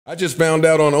I just found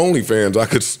out on OnlyFans I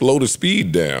could slow the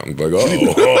speed down. Like, buddy.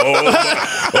 Yo,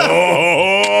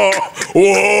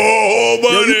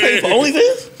 you pay for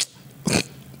OnlyFans?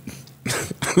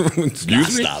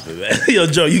 Excuse me? Stop it, man. Yo,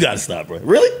 Joe, you gotta stop, bro.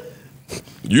 Really?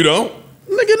 You don't?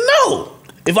 Nigga, no.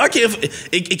 If I can't,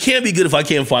 it can't be good if I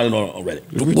can't find it on Reddit.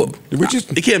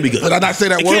 It can't be good. Did I not say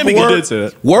that It word can't for be word?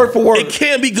 good. Word for word. It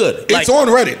can't be good. It's on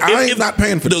Reddit. I ain't not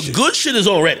paying for this shit. The good shit is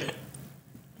on Reddit.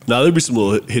 Nah, there'll be some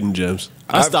little hidden gems.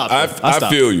 I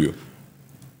feel you.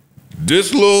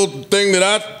 This little thing that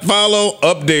I follow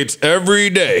updates every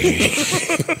day.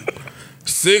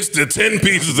 6 to 10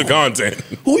 pieces of content.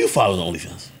 Who you following on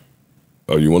OnlyFans?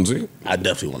 Oh, you want to see? I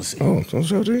definitely want to see. Oh, don't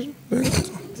show these.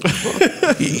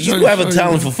 You have a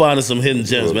talent for finding some hidden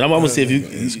gems, man. I'm gonna see if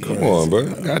you. Come on, bro.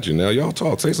 I got you now. Y'all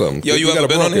talk. Say something. Yo, you ever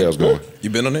been on it? You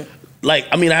been on it? Like,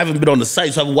 I mean, I haven't been on the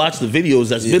site, so I've watched the videos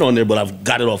that's been on there, but I've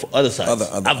got it off other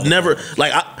sites. I've never,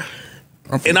 like,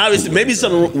 and obviously, maybe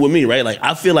something with me, right? Like,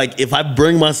 I feel like if I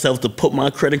bring myself to put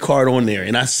my credit card on there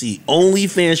and I see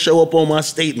OnlyFans show up on my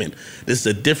statement, this is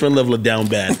a different level of down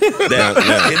bad.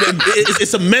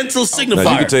 It's a mental signifier.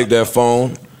 Now, you can take that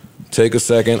phone, take a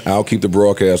second. I'll keep the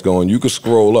broadcast going. You can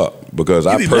scroll up because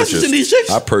I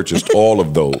purchased all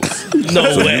of those. No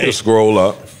way. You can scroll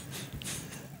up.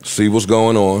 See what's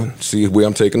going on. See where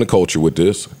I'm taking the culture with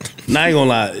this. Now, I ain't gonna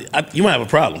lie. You might have a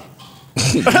problem.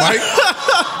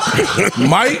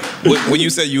 Mike? When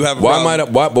you say you have a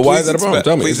problem. Why is that a problem?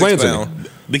 Tell me. Explain to me.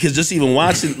 Because just even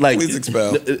watching, like, Please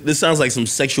expound. This sounds like some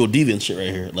sexual deviant shit right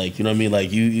here. Like, you know what I mean?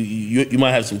 Like, you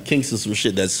might have some kinks and some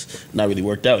shit that's not really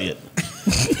worked out yet.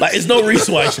 Like, it's no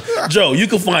reason why. Joe, you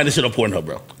can find this shit on Pornhub,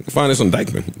 bro. You can find this on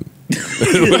Dykeman.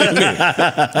 What do you mean?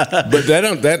 But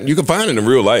that you can find it in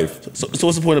real life. So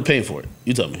what's the point of paying for it?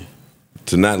 You tell me.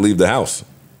 To not leave the house.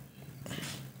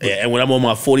 Yeah, and when I'm on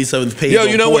my 47th page, yo,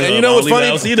 you know what? And you know what's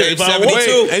funny? Page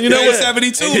 72. And you know what?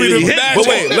 72. But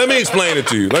wait, let me explain it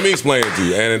to you.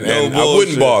 And I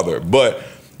wouldn't bother. But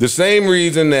the same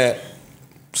reason that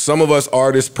some of us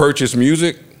artists purchase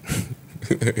music.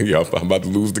 Yo, I'm about to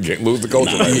lose the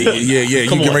culture. Nah,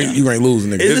 you ain't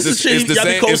losing, nigga.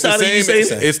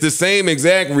 It's the same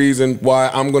exact reason why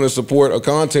I'm going to support a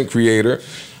content creator.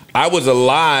 I was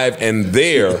alive and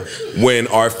there when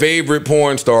our favorite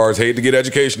porn stars, hate to get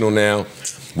educational now,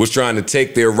 was trying to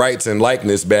take their rights and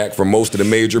likeness back from most of the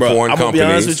major porn companies. I'm gonna be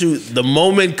honest with you. The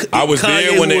moment I was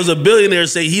Kanye, who was a billionaire,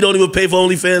 say he don't even pay for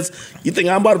OnlyFans, you think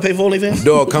I'm about to pay for OnlyFans?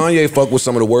 Dog, Kanye fucked with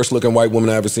some of the worst looking white women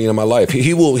I've ever seen in my life.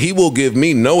 He will give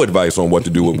me no advice on what to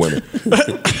do with women.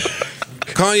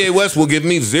 Kanye West will give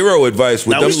me zero advice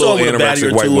with them little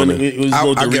anorexic white women.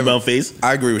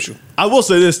 I agree with you. I will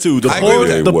say this too. I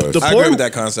agree with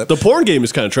that concept. The porn game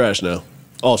is kind of trash now.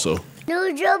 Also.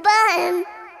 No, Joe Budden.